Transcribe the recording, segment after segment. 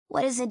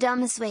What is the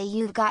dumbest way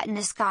you've gotten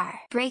a scar?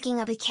 Breaking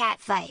up a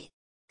cat fight.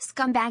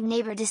 Scumbag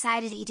neighbor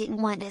decided he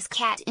didn't want his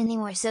cat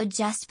anymore, so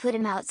just put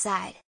him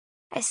outside.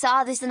 I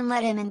saw this and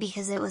let him in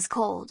because it was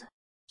cold.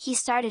 He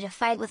started a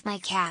fight with my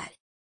cat.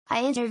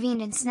 I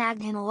intervened and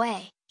snagged him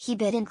away. He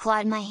bit and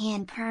clawed my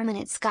hand,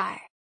 permanent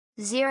scar.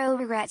 Zero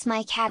regrets.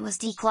 My cat was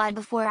declawed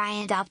before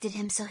I adopted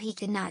him, so he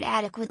could not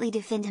adequately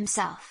defend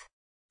himself.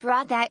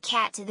 Brought that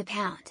cat to the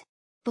pound.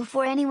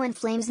 Before anyone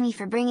flames me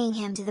for bringing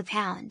him to the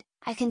pound,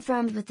 I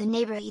confirmed with the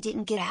neighbor he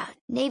didn't get out.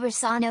 Neighbor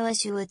saw no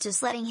issue with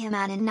just letting him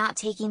out and not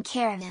taking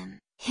care of him,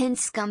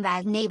 hence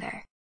scumbag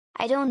neighbor.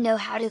 I don't know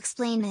how to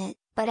explain it,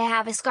 but I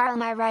have a scar on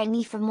my right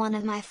knee from one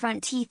of my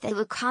front teeth that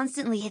would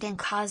constantly hit and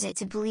cause it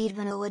to bleed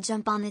when it would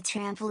jump on the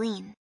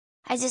trampoline.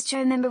 I just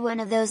remember one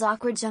of those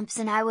awkward jumps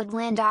and I would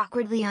land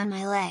awkwardly on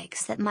my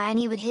legs that my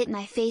knee would hit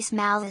my face.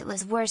 Mouth. It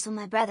was worse when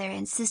my brother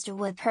and sister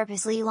would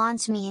purposely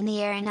launch me in the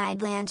air and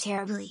I'd land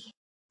terribly.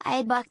 I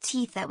had buck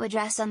teeth that would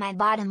rest on my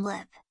bottom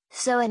lip,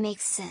 so it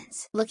makes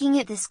sense. Looking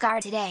at the scar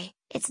today,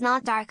 it's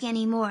not dark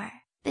anymore,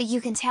 but you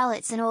can tell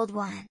it's an old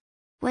one.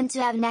 Went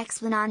to have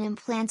Nexplanon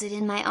implanted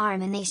in my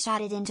arm and they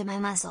shot it into my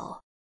muscle.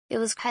 It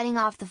was cutting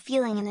off the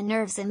feeling in the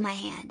nerves in my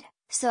hand,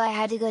 so I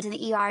had to go to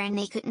the ER and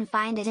they couldn't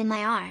find it in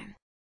my arm.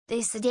 They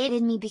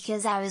sedated me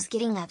because I was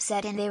getting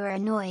upset and they were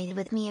annoyed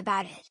with me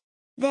about it.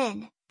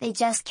 Then, they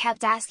just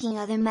kept asking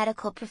other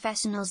medical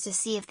professionals to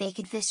see if they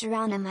could fish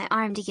around in my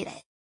arm to get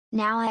it.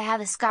 Now I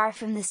have a scar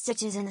from the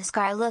stitches and the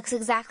scar looks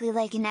exactly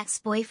like an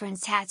ex-boyfriend's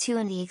tattoo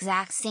in the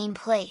exact same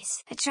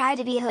place. I tried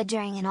to be a hood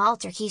during an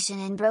altercation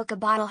and broke a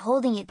bottle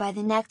holding it by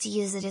the neck to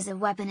use it as a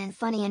weapon, and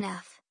funny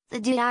enough, the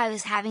dude I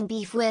was having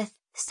beef with,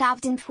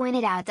 stopped and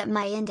pointed out that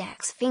my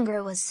index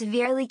finger was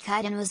severely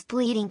cut and was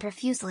bleeding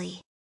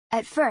profusely.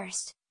 At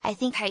first, I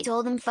think I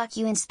told him fuck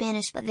you in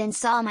Spanish, but then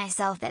saw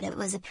myself that it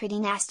was a pretty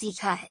nasty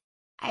cut.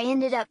 I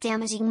ended up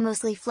damaging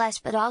mostly flesh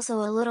but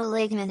also a little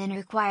ligament and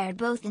required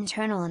both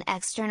internal and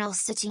external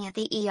stitching at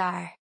the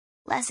ER.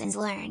 Lessons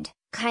learned,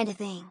 kinda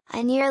thing.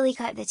 I nearly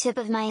cut the tip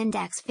of my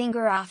index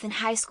finger off in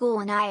high school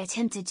when I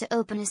attempted to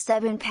open a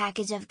stubborn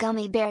package of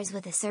gummy bears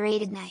with a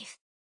serrated knife.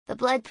 The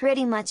blood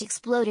pretty much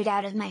exploded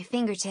out of my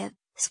fingertip,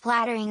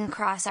 splattering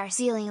across our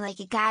ceiling like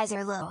a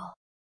geyser lol.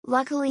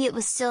 Luckily it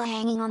was still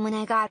hanging on when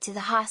I got to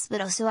the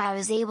hospital, so I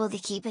was able to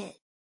keep it.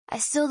 I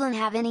still don't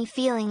have any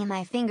feeling in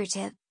my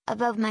fingertip,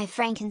 above my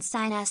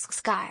Frankenstein-esque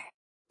scar.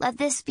 Let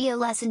this be a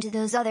lesson to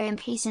those other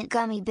impatient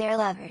gummy bear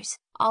lovers.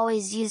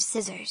 Always use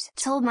scissors.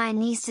 Told my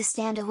niece to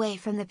stand away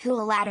from the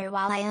pool ladder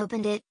while I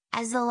opened it,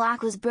 as the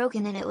lock was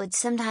broken and it would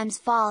sometimes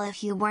fall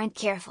if you weren't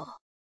careful.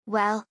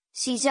 Well,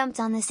 she jumped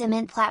on the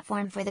cement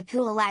platform for the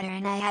pool ladder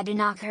and I had to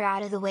knock her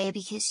out of the way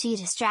because she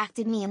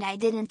distracted me and I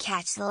didn't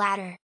catch the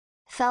ladder.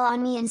 Fell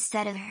on me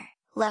instead of her,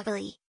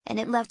 luckily, and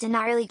it left a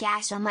gnarly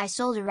gash on my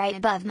shoulder right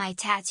above my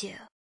tattoo.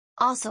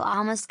 Also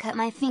almost cut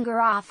my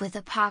finger off with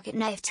a pocket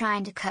knife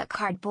trying to cut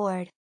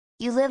cardboard.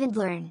 You live and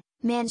learn,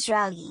 man.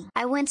 Shrugging.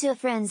 I went to a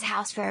friend's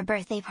house for a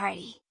birthday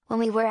party. When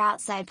we were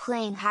outside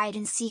playing hide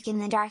and seek in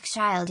the dark,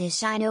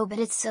 childish I know, but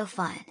it's so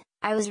fun,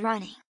 I was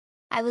running.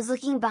 I was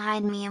looking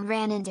behind me and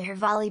ran into her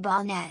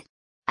volleyball net.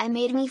 I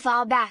made me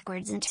fall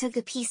backwards and took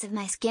a piece of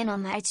my skin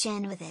on my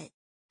chin with it.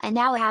 I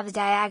now have a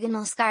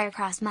diagonal scar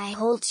across my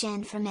whole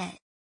chin from it.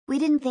 We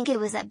didn't think it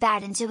was that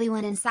bad until we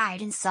went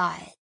inside and saw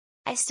it.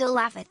 I still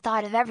laugh at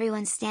thought of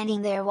everyone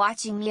standing there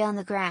watching me on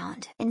the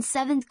ground. In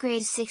 7th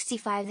grade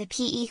 65, the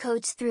PE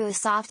coach threw a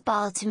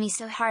softball to me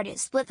so hard it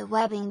split the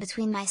webbing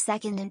between my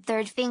second and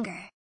third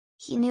finger.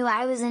 He knew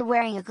I wasn't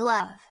wearing a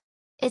glove.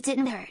 It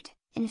didn't hurt,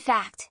 in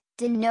fact,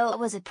 didn't know it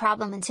was a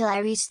problem until I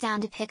reached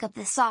down to pick up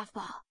the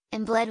softball,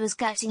 and blood was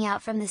gushing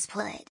out from the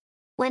split.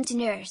 Went to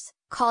nurse,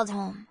 called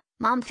home.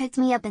 Mom picked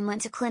me up and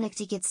went to clinic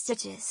to get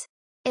stitches.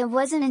 It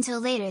wasn't until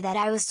later that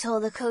I was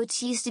told the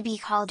coach used to be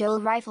called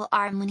Old Rifle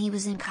Arm when he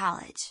was in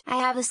college. I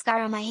have a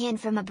scar on my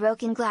hand from a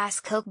broken glass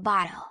Coke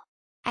bottle.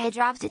 I had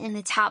dropped it and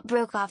the top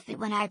broke off it.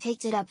 When I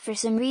picked it up, for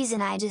some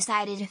reason I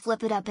decided to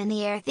flip it up in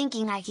the air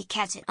thinking I could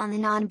catch it on the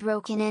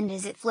non-broken end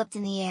as it flipped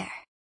in the air.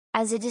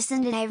 As it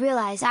descended I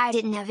realized I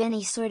didn't have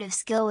any sort of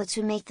skill which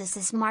would make this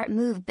a smart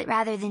move, but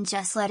rather than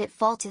just let it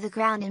fall to the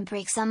ground and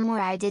break some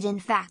more, I did in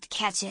fact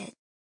catch it.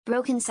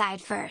 Broken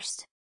side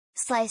first.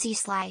 Slicey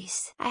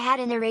slice. I had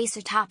an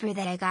eraser topper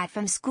that I got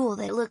from school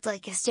that looked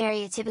like a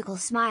stereotypical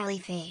smiley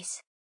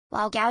face.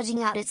 While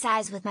gouging out its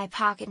eyes with my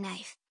pocket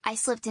knife, I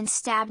slipped and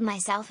stabbed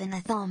myself in the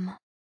thumb.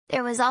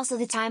 There was also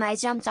the time I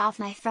jumped off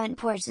my front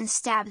porch and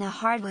stabbed the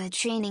hardwood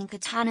training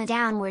katana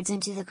downwards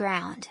into the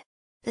ground.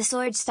 The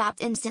sword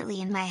stopped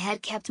instantly and my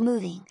head kept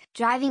moving,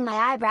 driving my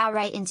eyebrow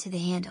right into the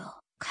handle,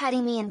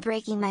 cutting me and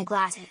breaking my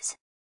glasses.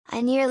 I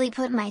nearly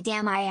put my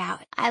damn eye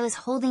out. I was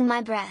holding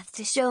my breath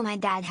to show my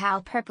dad how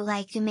purple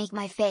I could make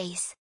my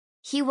face.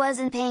 He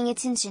wasn't paying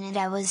attention and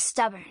I was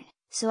stubborn,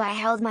 so I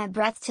held my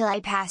breath till I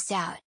passed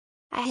out.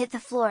 I hit the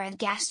floor and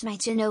gashed my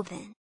chin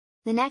open.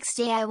 The next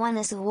day I won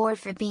this award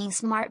for being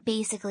smart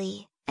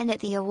basically, and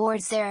at the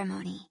award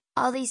ceremony,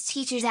 all these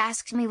teachers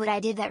asked me what I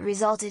did that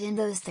resulted in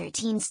those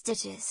 13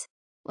 stitches.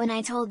 When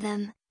I told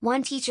them,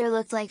 one teacher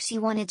looked like she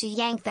wanted to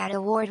yank that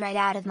award right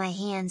out of my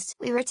hands.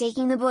 We were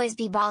taking the boys'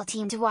 b-ball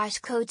team to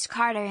watch Coach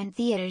Carter in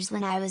theaters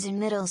when I was in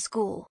middle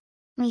school.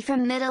 Me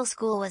from middle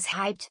school was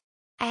hyped.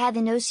 I had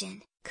the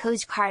notion,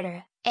 Coach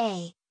Carter,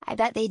 I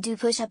bet they do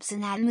push-ups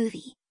in that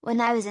movie,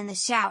 when I was in the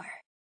shower.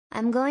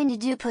 I'm going to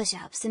do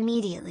push-ups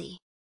immediately.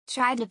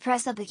 Tried to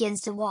press up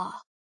against a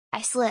wall.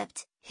 I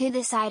slipped, hit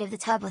the side of the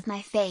tub with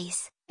my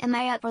face, and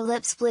my upper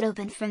lip split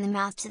open from the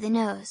mouth to the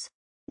nose.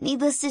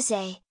 Needless to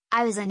say,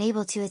 I was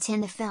unable to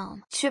attend the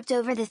film. Tripped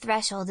over the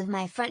threshold of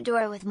my front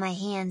door with my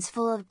hands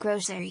full of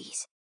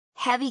groceries.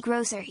 Heavy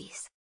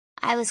groceries.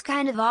 I was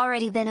kind of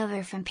already bent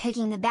over from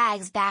picking the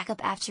bags back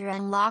up after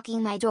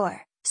unlocking my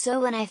door, so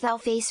when I fell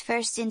face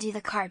first into the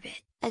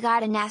carpet, I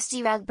got a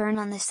nasty rug burn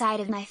on the side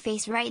of my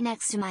face right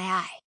next to my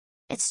eye.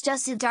 It's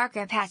just a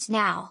darker patch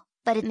now,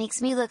 but it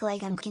makes me look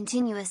like I'm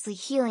continuously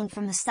healing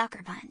from a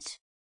sucker punch.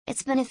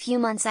 It's been a few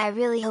months, I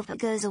really hope it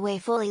goes away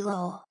fully.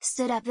 Lol.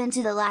 Stood up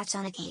into the latch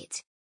on a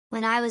gate.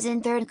 When I was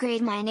in 3rd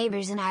grade, my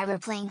neighbors and I were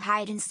playing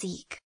hide and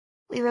seek.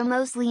 We were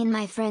mostly in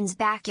my friend's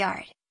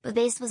backyard, but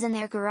base was in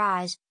their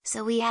garage,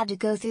 so we had to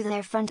go through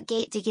their front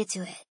gate to get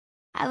to it.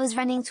 I was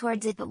running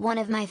towards it, but one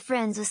of my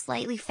friends was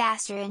slightly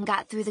faster and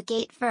got through the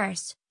gate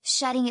first,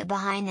 shutting it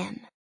behind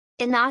him.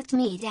 It knocked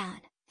me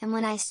down, and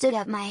when I stood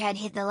up my head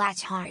hit the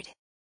latch hard.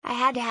 I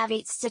had to have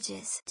 8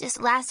 stitches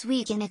just last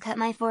week, and it cut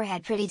my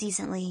forehead pretty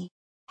decently.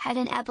 Had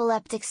an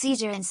epileptic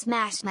seizure and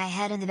smashed my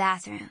head in the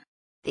bathroom.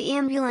 The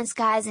ambulance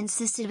guys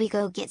insisted we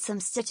go get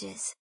some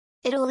stitches.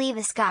 It'll leave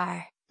a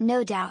scar,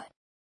 no doubt.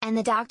 And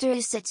the doctor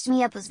who stitched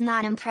me up was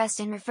not impressed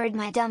and referred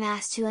my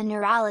dumbass to a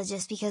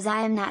neurologist because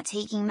I am not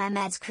taking my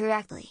meds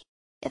correctly.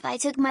 If I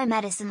took my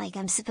medicine like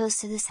I'm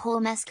supposed to, this whole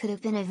mess could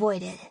have been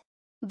avoided.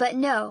 But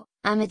no,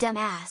 I'm a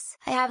dumbass.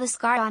 I have a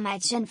scar on my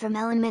chin from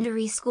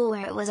elementary school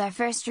where it was our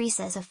first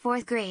recess of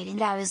 4th grade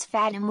and I was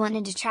fat and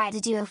wanted to try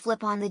to do a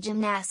flip on the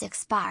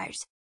gymnastics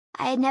bars.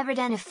 I had never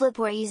done a flip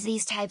or used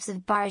these types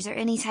of bars or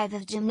any type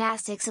of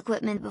gymnastics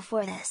equipment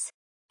before this.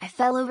 I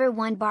fell over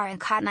one bar and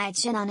caught my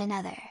chin on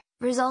another,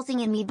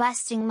 resulting in me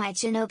busting my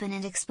chin open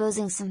and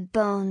exposing some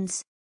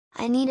bones.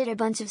 I needed a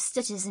bunch of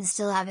stitches and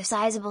still have a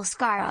sizable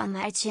scar on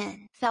my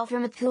chin. Fell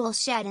from a pool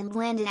shed and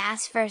landed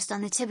ass first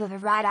on the tip of a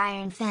wrought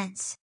iron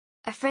fence.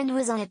 A friend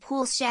was on a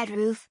pool shed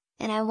roof,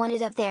 and I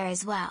wanted up there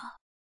as well.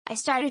 I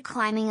started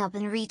climbing up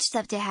and reached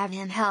up to have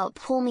him help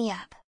pull me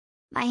up.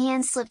 My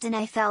hand slipped and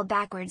I fell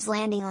backwards,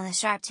 landing on the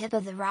sharp tip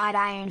of the wrought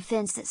iron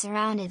fence that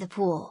surrounded the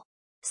pool.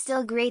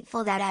 Still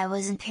grateful that I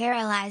wasn't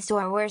paralyzed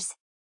or worse.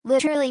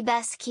 Literally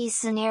best case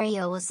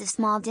scenario was the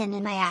small dent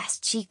in my ass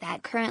cheek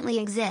that currently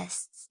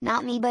exists,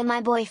 not me but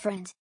my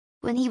boyfriend.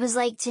 When he was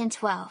like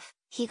 10-12,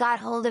 he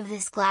got hold of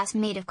this glass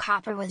made of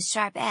copper with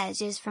sharp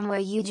edges from where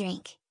you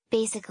drink,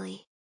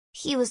 basically.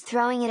 He was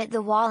throwing it at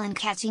the wall and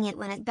catching it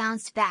when it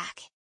bounced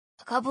back.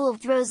 A couple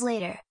of throws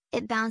later,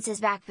 it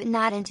bounces back but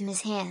not into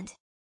his hand.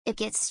 It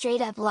gets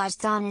straight up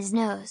lodged on his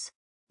nose.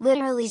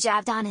 Literally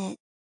jabbed on it.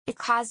 It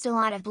caused a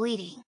lot of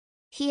bleeding.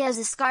 He has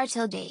a scar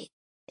till date.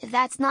 If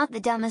that's not the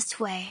dumbest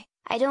way,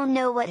 I don't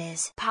know what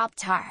is.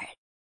 Pop-Tart.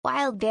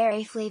 Wild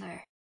berry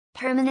flavor.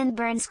 Permanent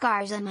burn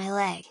scars on my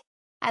leg.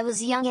 I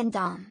was young and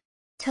dumb.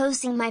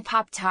 Toasting my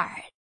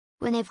Pop-Tart.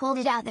 When I pulled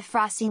it out, the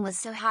frosting was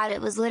so hot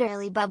it was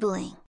literally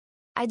bubbling.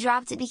 I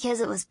dropped it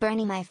because it was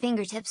burning my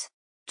fingertips.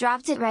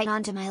 Dropped it right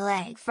onto my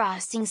leg,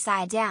 frosting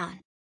side down.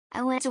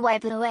 I went to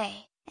wipe it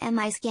away, and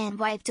my skin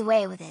wiped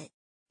away with it.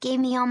 Gave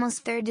me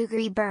almost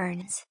 3rd-degree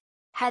burns.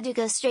 Had to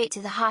go straight to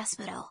the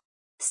hospital.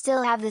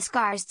 Still have the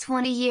scars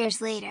 20 years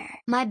later.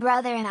 My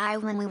brother and I,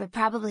 when we were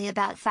probably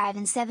about 5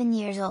 and 7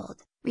 years old,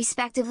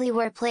 respectively,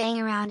 were playing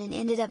around and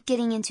ended up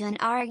getting into an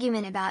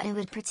argument about who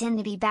would pretend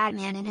to be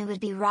Batman and who would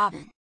be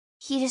Robin.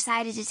 He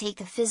decided to take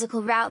the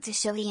physical route to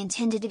show he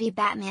intended to be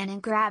Batman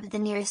and grabbed the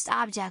nearest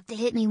object to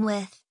hit me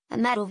with, a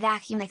metal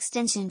vacuum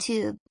extension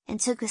tube,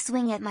 and took a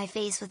swing at my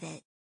face with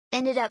it.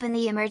 Ended up in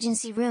the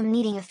emergency room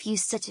needing a few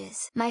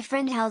stitches. My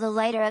friend held a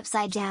lighter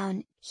upside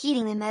down,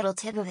 heating the metal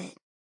tip of it.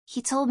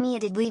 He told me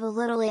it did leave a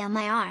little on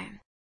my arm.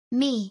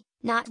 Me,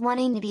 not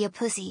wanting to be a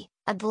pussy,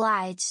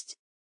 obliged.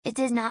 It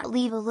did not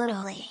leave a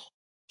little.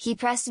 He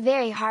pressed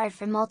very hard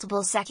for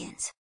multiple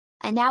seconds.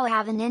 I now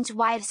have an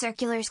inch-wide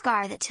circular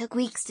scar that took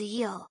weeks to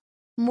heal.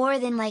 More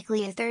than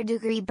likely a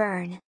 3rd-degree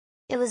burn.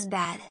 It was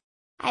bad.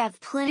 I have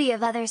plenty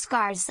of other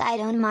scars, I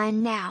don't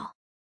mind now.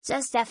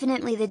 Just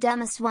definitely the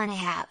dumbest one I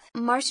have.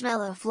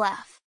 Marshmallow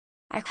fluff.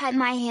 I cut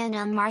my hand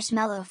on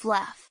marshmallow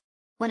fluff.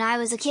 When I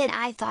was a kid,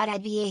 I thought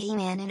I'd be a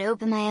He-Man and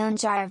open my own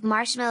jar of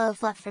marshmallow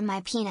fluff from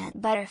my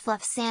peanut butter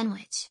fluff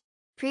sandwich.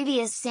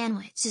 Previous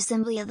sandwich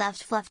assembly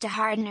left fluff to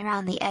harden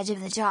around the edge of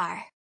the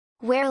jar.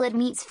 Where lid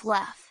meets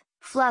fluff,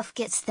 fluff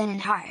gets thin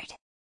and hard.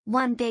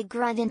 One big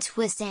grunt and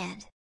twist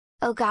and...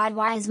 oh god,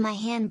 why is my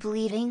hand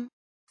bleeding?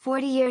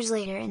 40 years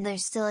later and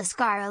there's still a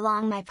scar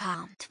along my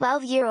palm.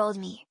 12-year-old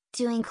me,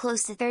 doing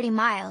close to 30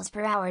 miles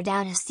per hour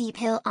down a steep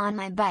hill on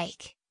my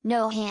bike,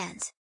 no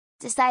hands.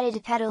 Decided to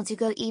pedal to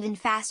go even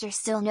faster,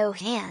 still no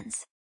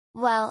hands.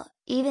 Well,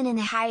 even in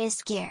the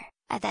highest gear,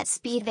 At that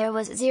speed there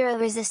was zero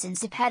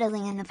resistance to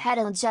pedaling and the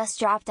pedal just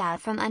dropped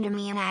out from under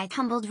me and I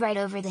tumbled right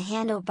over the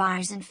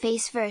handlebars and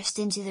face first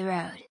into the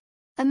road.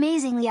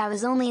 Amazingly I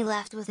was only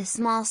left with a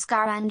small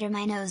scar under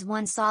my nose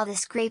once all the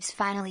scrapes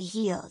finally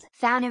healed.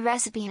 Found a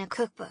recipe in a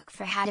cookbook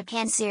for how to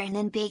pan-sear and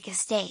then bake a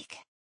steak.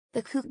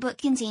 The cookbook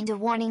contained a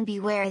warning: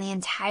 beware, the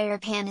entire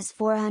pan is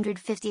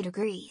 450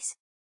 degrees.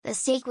 The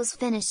steak was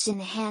finished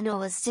and the handle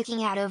was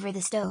sticking out over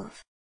the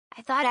stove.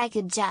 I thought I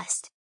could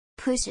just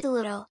push it a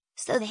little,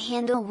 so the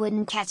handle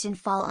wouldn't catch and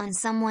fall on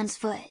someone's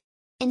foot.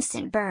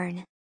 Instant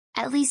burn.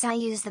 At least I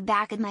used the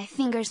back of my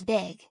fingers.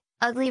 Big,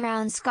 ugly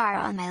round scar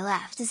on my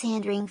left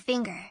hand ring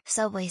finger.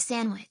 Subway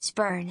sandwich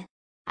burn.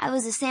 I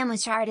was a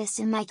sandwich artist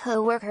and my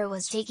co-worker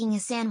was taking a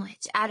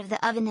sandwich out of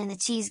the oven and the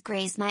cheese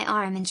grazed my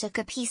arm and took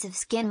a piece of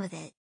skin with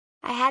it.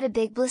 I had a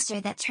big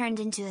blister that turned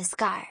into a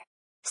scar.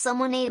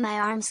 Someone ate my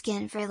arm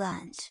skin for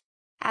lunch.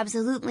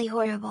 Absolutely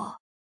horrible.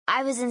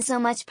 I was in so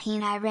much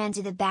pain I ran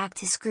to the back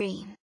to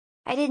scream.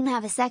 I didn't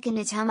have a second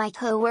to tell my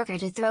co-worker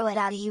to throw it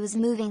out, he was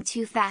moving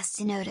too fast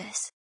to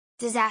notice.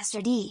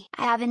 Disaster.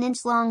 I have an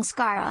inch-long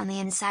scar on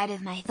the inside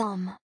of my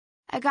thumb.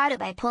 I got it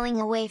by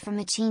pulling away from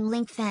a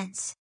chain-link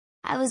fence.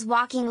 I was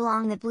walking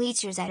along the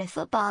bleachers at a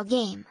football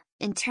game,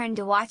 and turned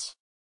to watch.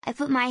 I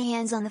put my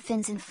hands on the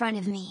fence in front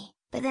of me,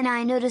 but then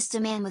I noticed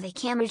a man with a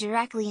camera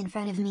directly in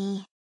front of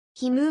me.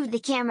 He moved the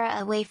camera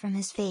away from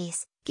his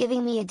face,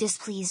 giving me a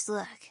displeased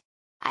look.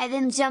 I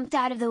then jumped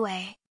out of the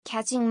way,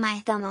 catching my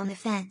thumb on the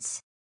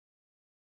fence.